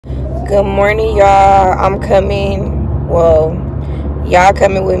Good morning, y'all. I'm coming, well, y'all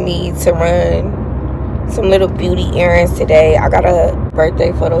coming with me to run some little beauty errands today. I got a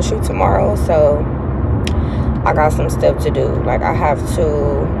birthday photo shoot tomorrow, so I got some stuff to do. Like, I have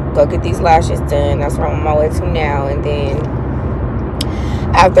to go get these lashes done. That's where I'm on my way to now. And then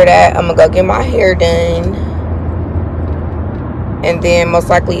after that, I'm gonna go get my hair done. And then most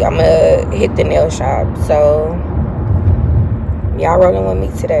likely I'm gonna hit the nail shop. So y'all rolling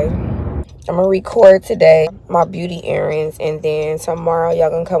with me today. I'm gonna record today my beauty errands, and then tomorrow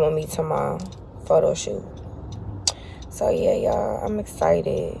y'all gonna come with me to my photo shoot. So yeah, y'all, I'm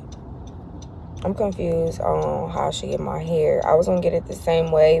excited. I'm confused on how I should get my hair. I was gonna get it the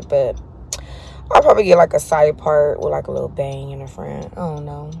same way, but I'll probably get like a side part with like a little bang in the front. I don't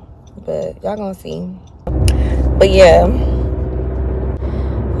know, but y'all gonna see. But yeah,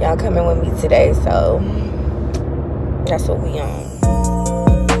 y'all coming with me today, so that's what we on.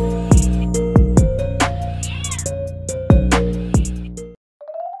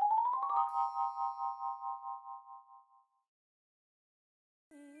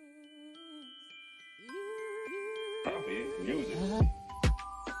 Music.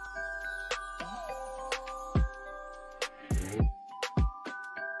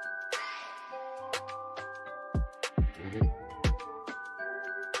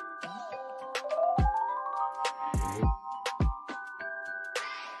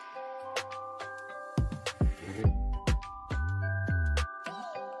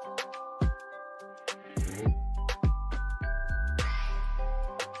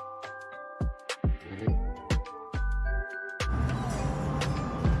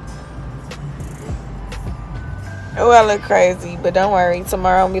 Oh, I look crazy, but don't worry.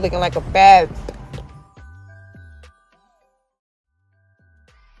 Tomorrow I'll be looking like a bad.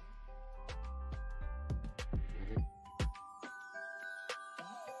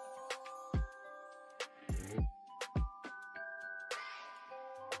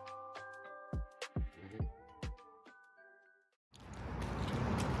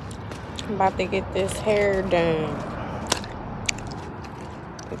 I'm about to get this hair done.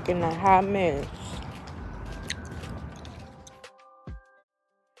 Looking a hot mess.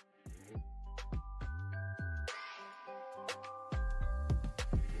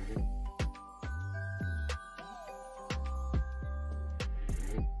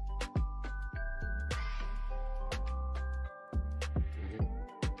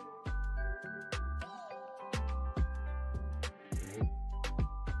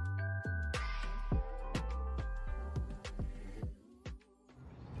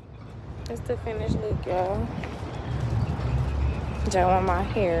 That's the finished look, y'all. Just want my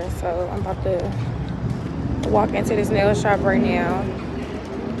hair, so I'm about to walk into this nail shop right now.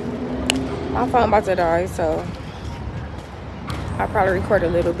 My phone about to die, so I'll probably record a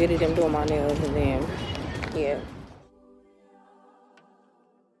little bit of them doing my nails, and then yeah.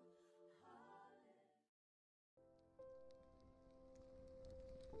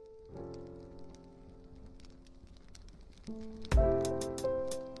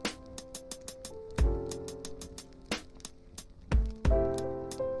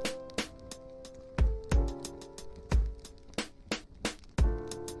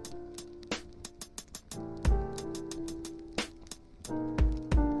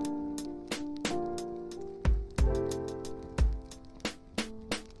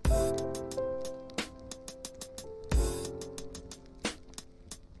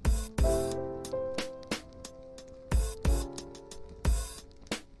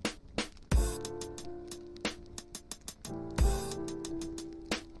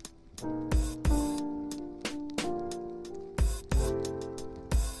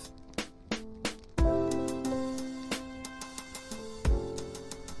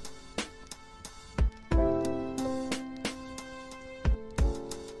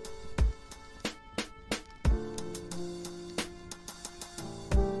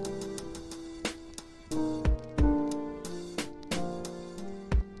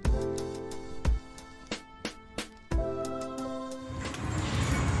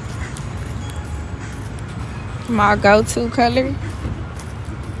 My go-to color.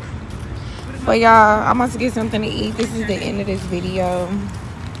 But y'all, I'm about to get something to eat. This is the end of this video.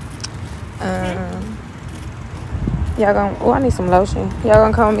 Y'all gonna, oh, I need some lotion. Y'all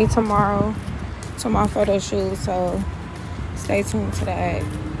gonna come with me tomorrow to my photo shoot, so stay tuned to that.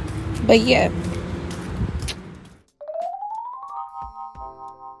 But yeah.